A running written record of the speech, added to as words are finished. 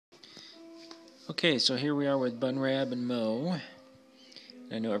Okay, so here we are with Bun-Rab and Moe.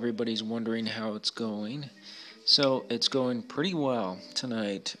 I know everybody's wondering how it's going. So it's going pretty well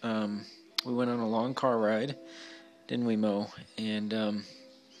tonight. We went on a long car ride, didn't we, Moe? And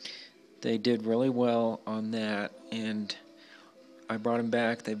they did really well on that. And I brought them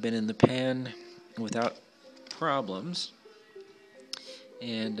back. They've been in the pen without problems.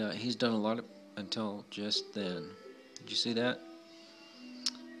 And he's done a lot until just then. Did you see that?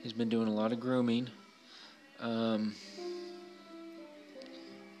 He's been doing a lot of grooming.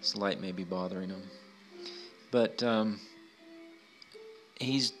 This light may be bothering him. But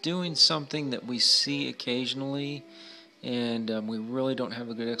he's doing something that we see occasionally, and we really don't have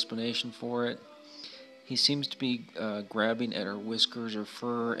a good explanation for it. He seems to be grabbing at her whiskers or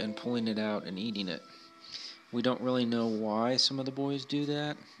fur and pulling it out and eating it. We don't really know why some of the boys do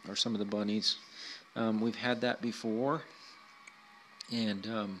that, or some of the bunnies. We've had that before, and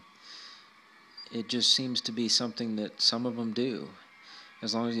it just seems to be something that some of them do.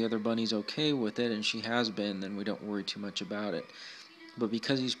 As long as the other bunny's okay with it, and she has been, then we don't worry too much about it. But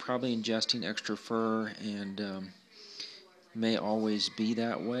because he's probably ingesting extra fur and may always be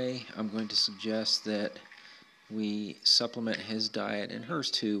that way, I'm going to suggest that we supplement his diet, and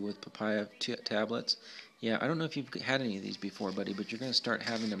hers too, with papaya tablets. Yeah, I don't know if you've had any of these before, buddy, but you're going to start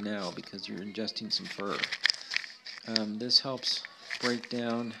having them now because you're ingesting some fur. This helps break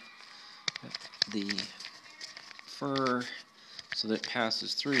down the fur so that it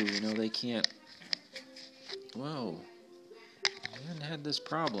passes through. You know, they can't... Whoa. We hadn't had this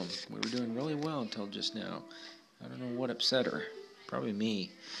problem. We were doing really well until just now. I don't know what upset her. Probably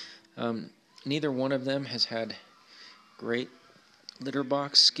me. Neither one of them has had great litter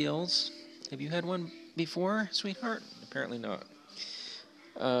box skills. Have you had one before, sweetheart? Apparently not.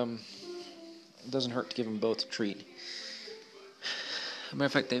 It doesn't hurt to give them both a treat. As a matter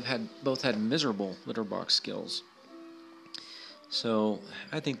of fact, they've both had miserable litter box skills. So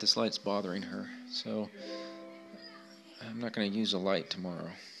I think this light's bothering her. So I'm not going to use a light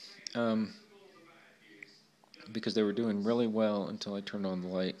tomorrow. Because they were doing really well until I turned on the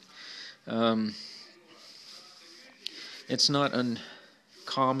light. It's not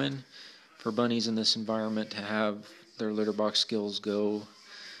uncommon for bunnies in this environment to have their litter box skills go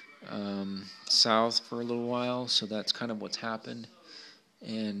south for a little while, so that's kind of what's happened.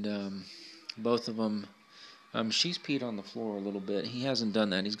 And both of them, she's peed on the floor a little bit. He hasn't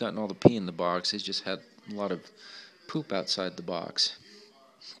done that. He's gotten all the pee in the box. He's just had a lot of poop outside the box.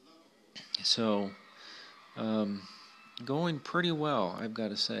 So, going pretty well, I've got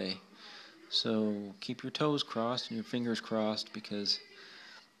to say. So keep your toes crossed and your fingers crossed, because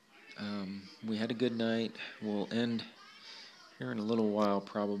we had a good night. We'll end here in a little while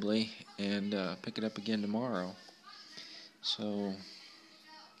probably, and pick it up again tomorrow. So,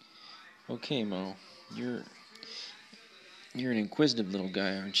 okay, Mo, you're an inquisitive little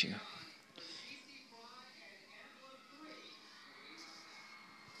guy, aren't you?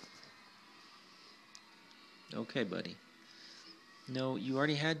 Okay, buddy. No, you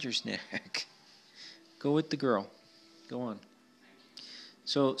already had your snack. Go with the girl. Go on.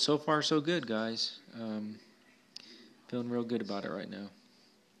 So far so good, guys. Feeling real good about it right now.